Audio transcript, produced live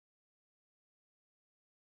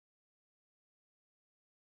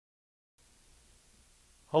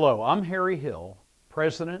Hello, I'm Harry Hill,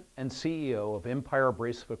 President and CEO of Empire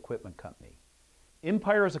Abrasive Equipment Company.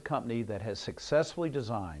 Empire is a company that has successfully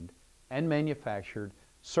designed and manufactured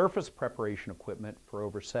surface preparation equipment for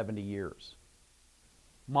over 70 years.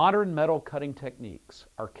 Modern metal cutting techniques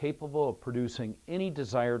are capable of producing any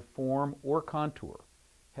desired form or contour.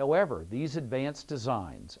 However, these advanced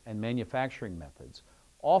designs and manufacturing methods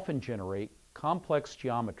often generate complex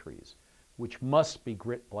geometries which must be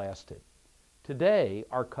grit blasted. Today,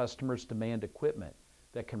 our customers demand equipment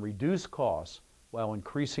that can reduce costs while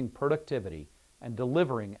increasing productivity and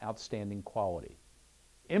delivering outstanding quality.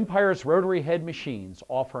 Empire's rotary head machines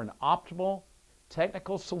offer an optimal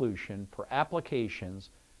technical solution for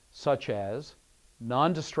applications such as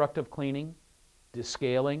non-destructive cleaning,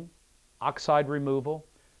 descaling, oxide removal,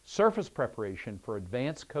 surface preparation for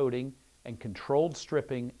advanced coating, and controlled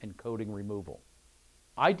stripping and coating removal.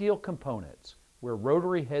 Ideal components where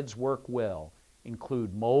rotary heads work well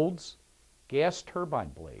include molds, gas turbine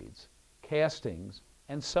blades, castings,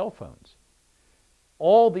 and cell phones.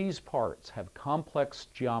 All these parts have complex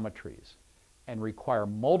geometries and require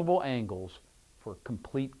multiple angles for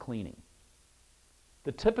complete cleaning.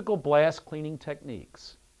 The typical blast cleaning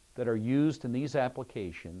techniques that are used in these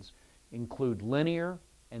applications include linear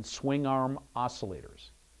and swing arm oscillators.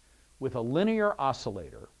 With a linear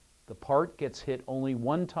oscillator, the part gets hit only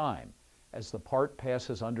one time as the part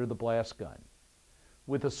passes under the blast gun.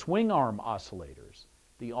 With the swing arm oscillators,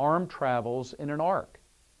 the arm travels in an arc,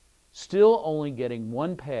 still only getting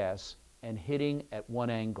one pass and hitting at one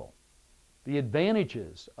angle. The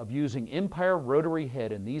advantages of using Empire rotary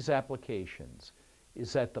head in these applications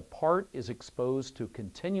is that the part is exposed to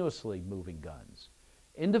continuously moving guns.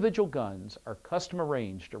 Individual guns are custom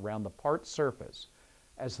arranged around the part surface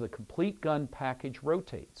as the complete gun package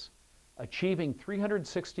rotates, achieving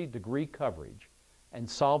 360-degree coverage and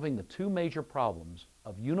solving the two major problems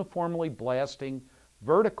of uniformly blasting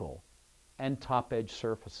vertical and top-edge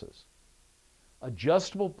surfaces.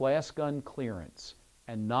 Adjustable blast gun clearance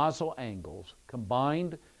and nozzle angles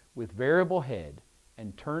combined with variable head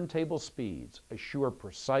and turntable speeds assure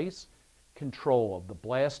precise control of the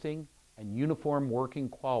blasting and uniform working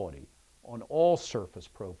quality on all surface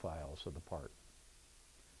profiles of the part.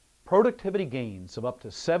 Productivity gains of up to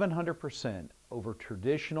 700% over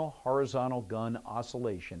traditional horizontal gun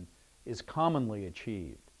oscillation is commonly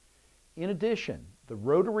achieved. In addition, the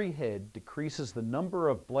rotary head decreases the number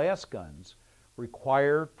of blast guns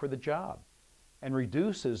required for the job and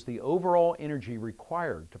reduces the overall energy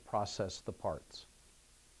required to process the parts.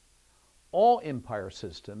 All Empire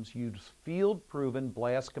systems use field-proven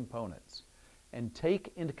blast components and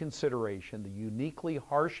take into consideration the uniquely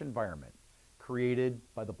harsh environment created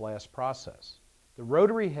by the blast process. The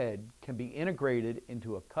rotary head can be integrated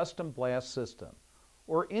into a custom blast system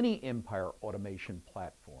or any Empire automation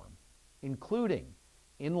platform, including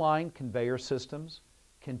inline conveyor systems,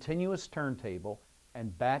 continuous turntable,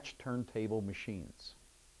 and batch turntable machines.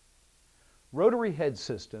 Rotary head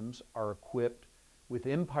systems are equipped with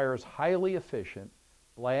Empire's highly efficient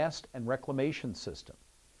blast and reclamation system.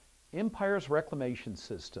 Empire's reclamation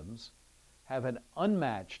systems have an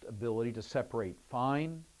unmatched ability to separate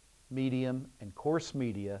fine, medium, and coarse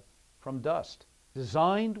media from dust.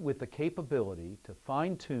 Designed with the capability to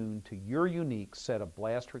fine-tune to your unique set of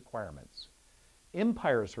blast requirements,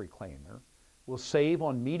 Empire's reclaimer will save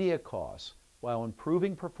on media costs while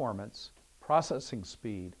improving performance, processing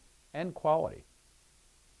speed, and quality.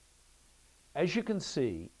 As you can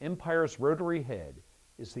see, Empire's rotary head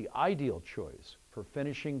is the ideal choice for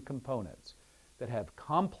finishing components that have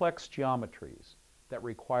complex geometries that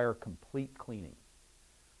require complete cleaning.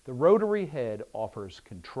 The rotary head offers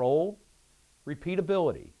control,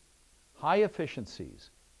 repeatability, high efficiencies,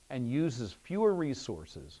 and uses fewer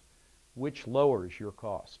resources, which lowers your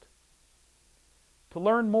cost. To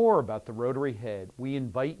learn more about the rotary head, we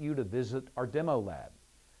invite you to visit our demo lab.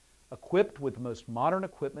 Equipped with the most modern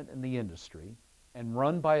equipment in the industry and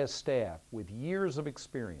run by a staff with years of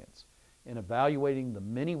experience in evaluating the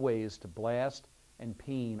many ways to blast and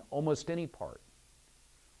peen almost any part.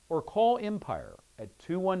 Or call Empire at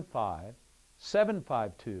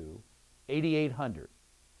 215-752-8800.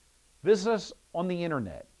 Visit us on the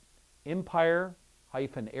internet,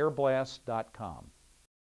 empire-airblast.com.